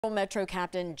Metro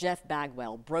Captain Jeff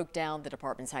Bagwell broke down the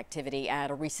department's activity at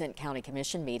a recent county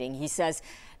commission meeting. He says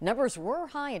numbers were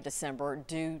high in December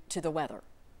due to the weather.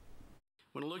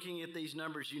 When looking at these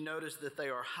numbers, you notice that they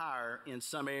are higher in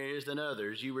some areas than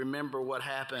others. You remember what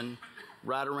happened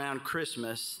right around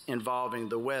Christmas involving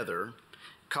the weather.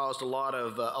 Caused a lot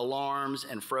of alarms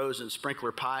and frozen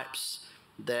sprinkler pipes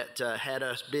that had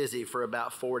us busy for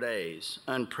about 4 days.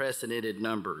 Unprecedented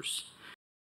numbers.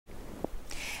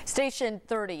 Station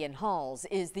 30 in Halls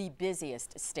is the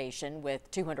busiest station with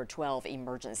 212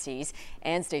 emergencies,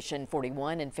 and Station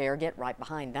 41 in Farragut right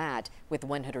behind that with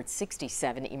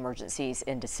 167 emergencies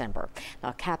in December.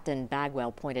 Now, Captain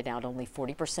Bagwell pointed out only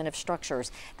 40% of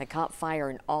structures that caught fire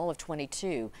in all of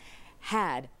 22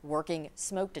 had working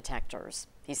smoke detectors.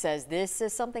 He says this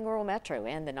is something Rural Metro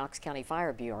and the Knox County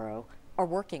Fire Bureau are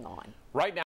working on. Right now.